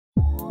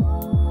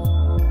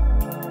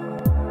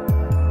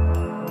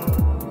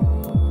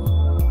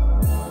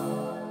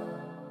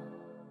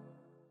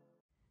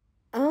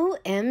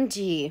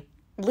OMG.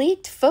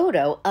 Leaked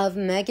photo of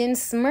Meghan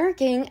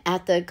smirking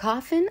at the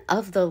coffin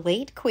of the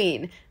late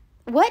Queen.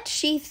 What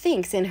she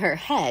thinks in her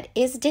head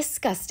is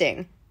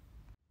disgusting.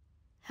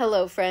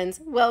 Hello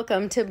friends,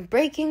 welcome to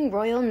breaking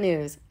royal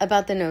news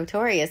about the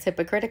notorious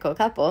hypocritical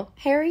couple,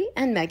 Harry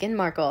and Meghan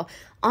Markle,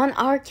 on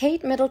our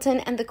Kate Middleton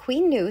and the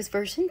Queen News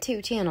version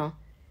 2 channel.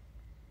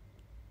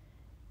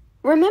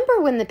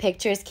 Remember when the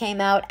pictures came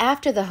out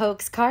after the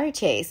hoax car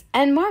chase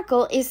and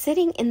Markle is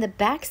sitting in the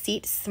back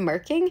seat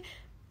smirking?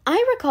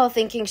 I recall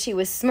thinking she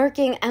was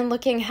smirking and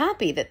looking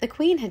happy that the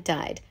Queen had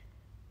died.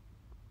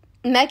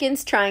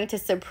 Meghan's trying to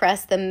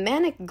suppress the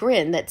manic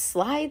grin that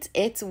slides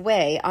its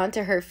way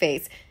onto her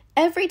face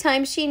every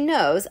time she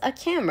knows a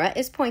camera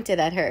is pointed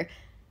at her.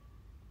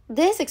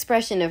 This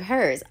expression of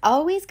hers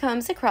always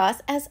comes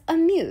across as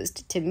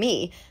amused to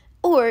me,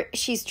 or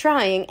she's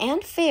trying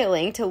and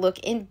failing to look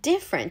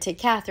indifferent to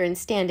Catherine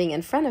standing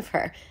in front of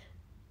her.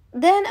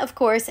 Then, of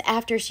course,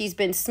 after she's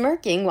been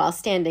smirking while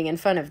standing in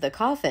front of the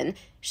coffin,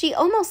 she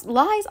almost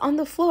lies on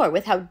the floor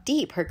with how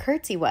deep her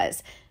curtsy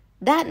was.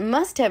 That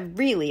must have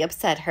really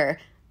upset her.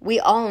 We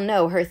all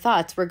know her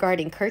thoughts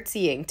regarding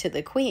curtsying to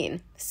the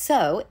Queen.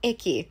 So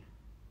icky.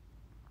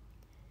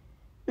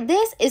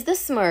 This is the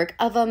smirk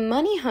of a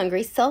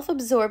money-hungry,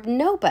 self-absorbed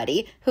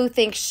nobody who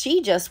thinks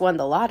she just won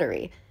the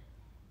lottery.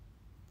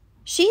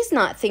 She's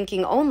not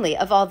thinking only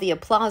of all the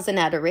applause and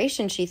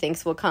adoration she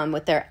thinks will come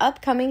with their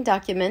upcoming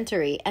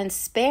documentary and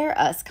Spare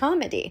Us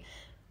comedy.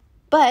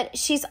 But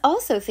she's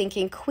also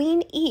thinking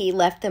Queen E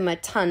left them a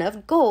ton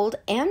of gold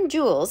and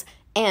jewels,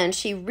 and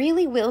she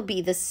really will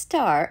be the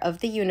star of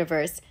the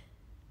universe.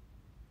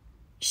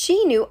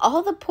 She knew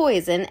all the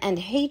poison and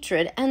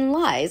hatred and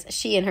lies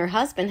she and her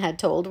husband had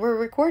told were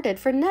recorded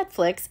for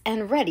Netflix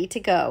and ready to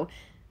go.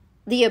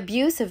 The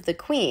abuse of the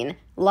Queen,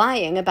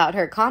 lying about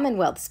her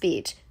Commonwealth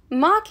speech,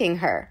 mocking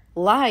her,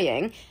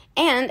 lying,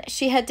 and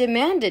she had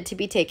demanded to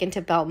be taken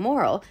to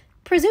Balmoral,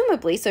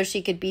 presumably so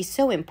she could be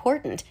so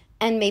important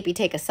and maybe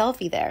take a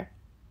selfie there.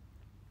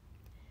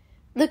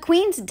 The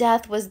Queen's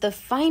death was the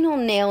final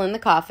nail in the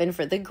coffin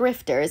for the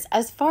grifters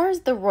as far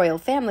as the royal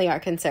family are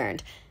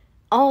concerned.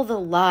 All the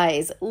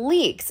lies,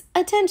 leaks,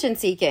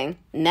 attention-seeking,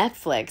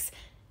 Netflix.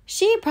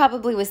 She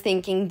probably was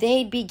thinking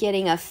they'd be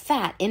getting a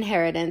fat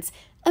inheritance,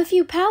 a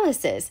few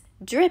palaces,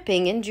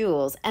 dripping in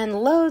jewels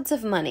and loads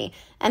of money,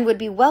 and would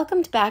be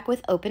welcomed back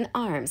with open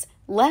arms,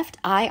 left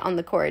eye on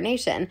the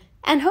coronation,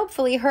 and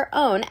hopefully her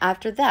own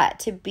after that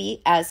to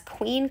be as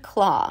Queen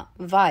Claw,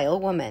 vile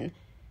woman.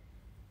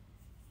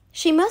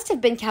 She must have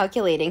been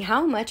calculating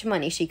how much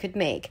money she could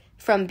make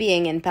from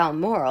being in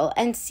Balmoral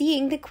and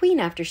seeing the Queen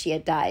after she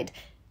had died,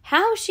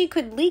 how she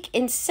could leak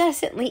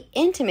incessantly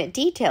intimate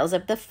details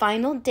of the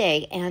final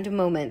day and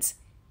moments.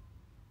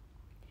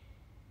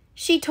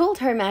 She told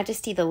Her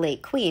Majesty the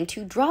late Queen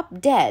to drop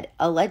dead,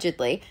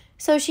 allegedly,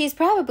 so she's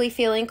probably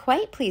feeling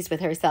quite pleased with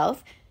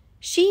herself.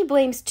 She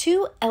blames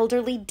 2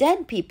 elderly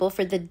dead people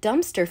for the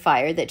dumpster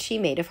fire that she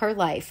made of her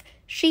life.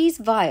 She's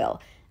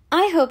vile.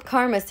 I hope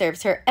karma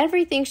serves her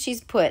everything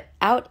she's put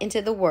out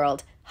into the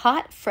world,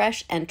 hot,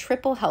 fresh, and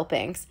triple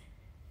helpings.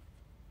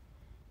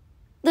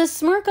 The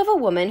smirk of a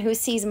woman who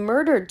sees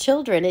murdered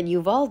children in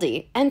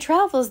Uvalde and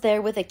travels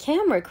there with a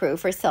camera crew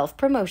for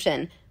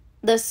self-promotion.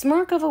 The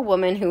smirk of a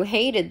woman who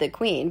hated the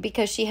Queen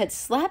because she had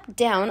slapped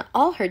down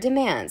all her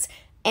demands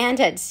and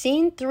had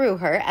seen through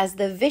her as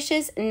the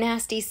vicious,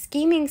 nasty,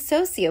 scheming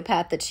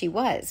sociopath that she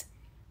was.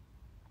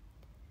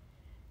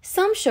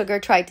 Some sugar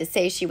tried to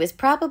say she was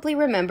probably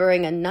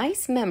remembering a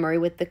nice memory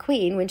with the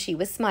Queen when she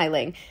was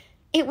smiling.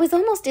 It was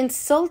almost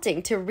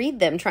insulting to read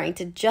them trying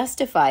to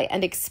justify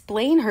and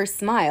explain her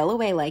smile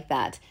away like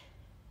that.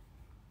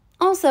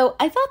 Also,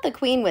 I thought the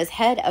Queen was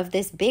head of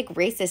this big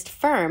racist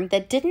firm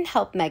that didn't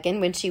help Meghan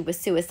when she was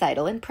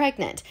suicidal and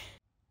pregnant.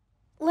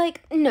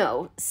 Like,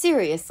 no,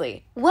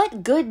 seriously,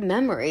 what good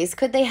memories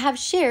could they have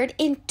shared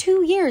in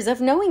 2 years of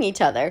knowing each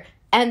other?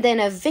 And then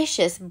a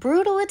vicious,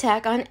 brutal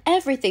attack on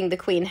everything the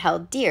Queen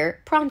held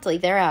dear promptly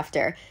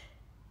thereafter.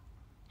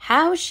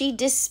 How she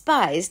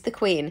despised the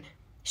Queen.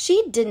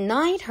 She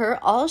denied her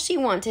all she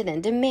wanted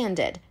and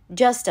demanded,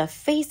 just a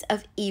face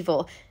of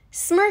evil,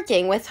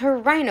 smirking with her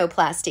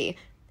rhinoplasty.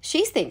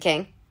 She's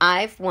thinking,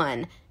 I've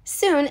won.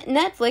 Soon,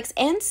 Netflix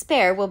and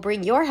Spare will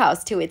bring your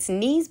house to its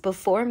knees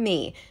before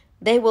me.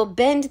 They will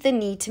bend the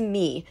knee to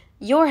me.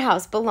 Your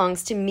house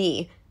belongs to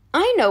me.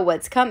 I know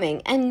what's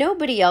coming, and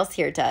nobody else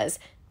here does.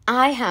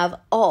 I have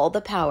all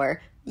the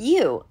power.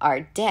 You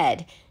are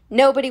dead.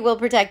 Nobody will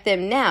protect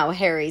them now,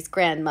 Harry's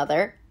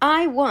grandmother.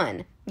 I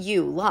won.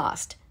 You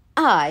lost.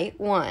 I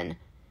won.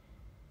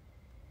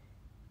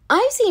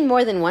 I've seen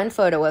more than one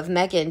photo of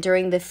Meghan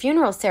during the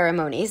funeral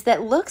ceremonies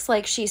that looks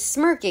like she's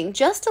smirking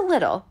just a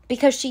little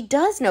because she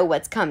does know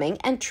what's coming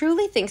and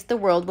truly thinks the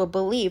world will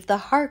believe the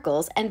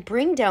Harkles and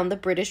bring down the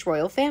British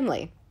royal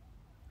family.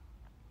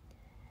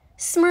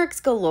 Smirks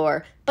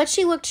galore, but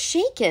she looked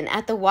shaken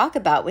at the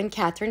walkabout when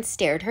Catherine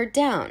stared her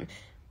down.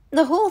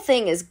 The whole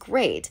thing is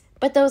great,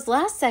 but those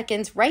last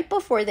seconds right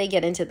before they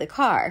get into the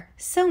car,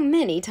 so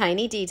many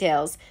tiny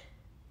details.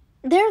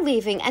 They're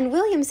leaving and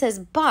William says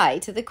bye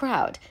to the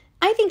crowd.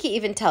 I think he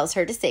even tells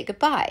her to say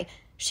goodbye.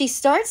 She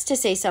starts to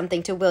say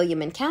something to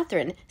William and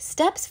Catherine,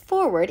 steps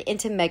forward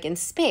into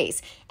Meghan's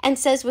space, and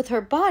says with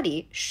her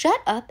body,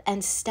 "Shut up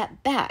and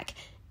step back."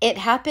 It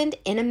happened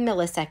in a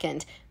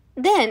millisecond.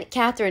 Then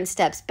Catherine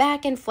steps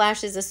back and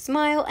flashes a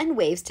smile and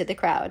waves to the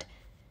crowd.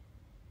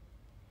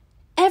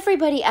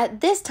 Everybody at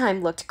this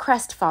time looked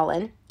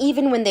crestfallen.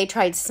 Even when they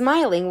tried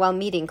smiling while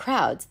meeting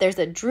crowds, there's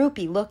a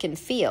droopy look and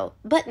feel.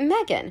 But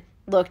Meghan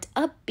looked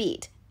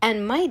upbeat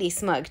and mighty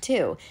smug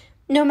too.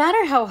 No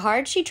matter how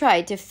hard she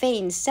tried to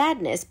feign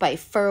sadness by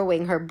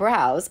furrowing her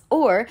brows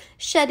or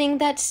shedding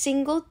that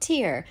single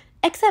tear,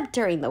 except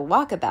during the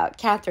walkabout,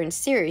 Catherine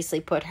seriously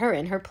put her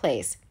in her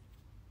place.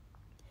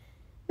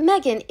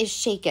 Meghan is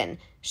shaken.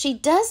 She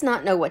does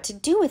not know what to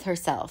do with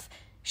herself.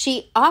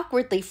 She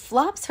awkwardly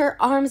flops her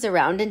arms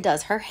around and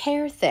does her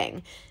hair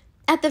thing.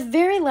 At the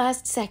very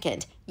last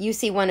second, you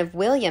see one of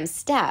William's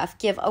staff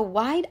give a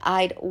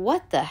wide-eyed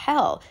 "what the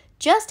hell,"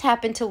 just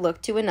happened to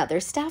look to another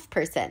staff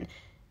person.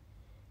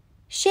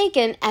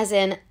 Shaken as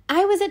in,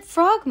 I was at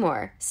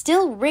Frogmore,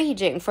 still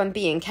raging from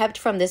being kept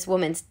from this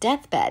woman's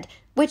deathbed,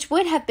 which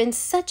would have been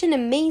such an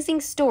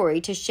amazing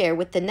story to share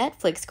with the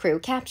Netflix crew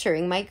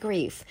capturing my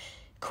grief.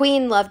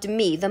 Queen loved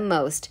me the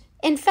most.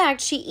 In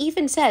fact, she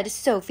even said,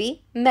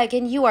 "Sophie,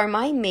 Meghan, you are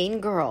my main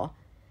girl."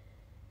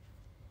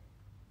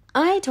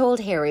 I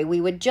told Harry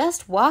we would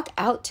just walk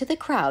out to the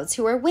crowds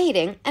who were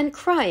waiting and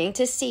crying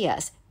to see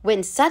us,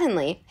 when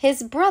suddenly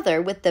his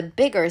brother with the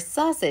bigger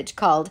sausage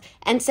called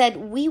and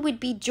said we would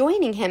be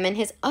joining him and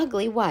his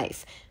ugly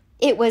wife.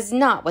 It was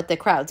not what the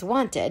crowds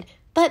wanted,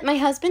 but my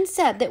husband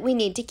said that we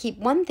need to keep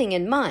one thing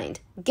in mind,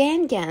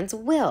 Gangan's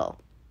will.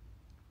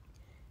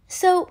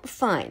 So,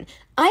 fine,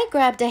 I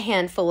grabbed a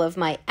handful of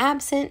my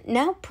absent,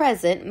 now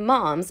present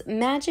mom's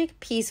magic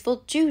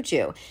peaceful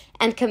juju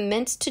and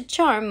commenced to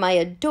charm my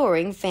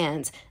adoring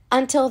fans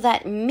until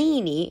that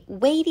meanie,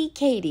 weighty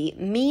Katie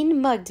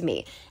mean-mugged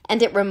me,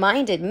 and it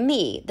reminded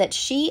me that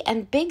she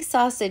and Big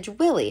Sausage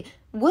Willie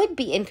would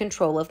be in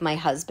control of my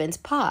husband's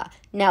paw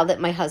now that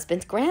my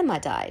husband's grandma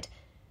died.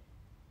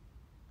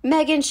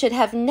 Meghan should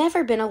have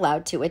never been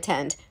allowed to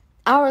attend.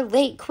 Our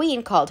late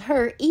queen called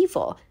her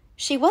evil.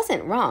 She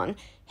wasn't wrong.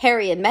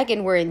 Harry and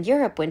Meghan were in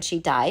Europe when she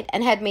died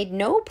and had made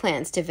no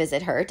plans to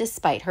visit her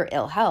despite her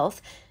ill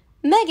health.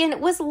 Meghan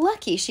was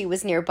lucky she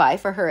was nearby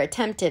for her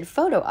attempted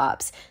photo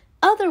ops.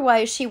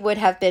 Otherwise, she would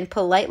have been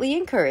politely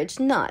encouraged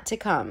not to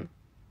come.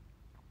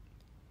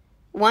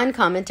 One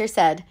commenter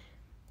said,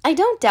 "I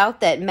don't doubt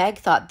that Meg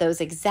thought those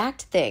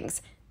exact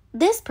things.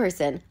 This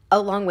person,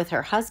 along with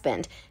her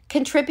husband,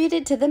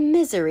 contributed to the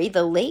misery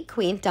the late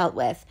queen dealt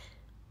with.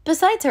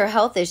 Besides her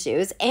health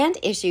issues and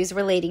issues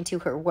relating to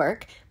her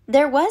work,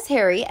 there was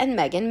Harry and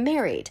Meghan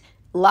married,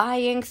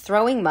 lying,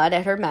 throwing mud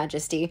at Her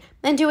Majesty,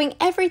 and doing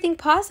everything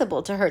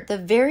possible to hurt the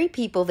very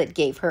people that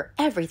gave her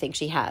everything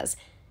she has.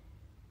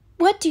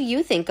 What do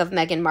you think of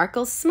Meghan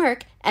Markle's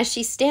smirk as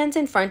she stands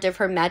in front of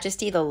Her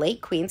Majesty the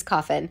late Queen's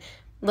coffin?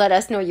 Let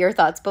us know your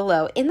thoughts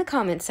below in the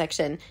comments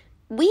section.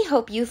 We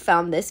hope you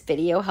found this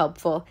video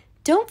helpful.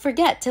 Don't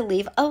forget to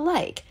leave a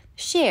like,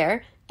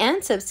 share,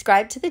 and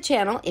subscribe to the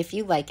channel if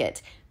you like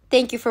it.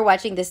 Thank you for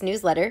watching this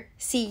newsletter.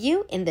 See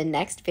you in the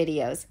next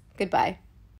videos. Goodbye.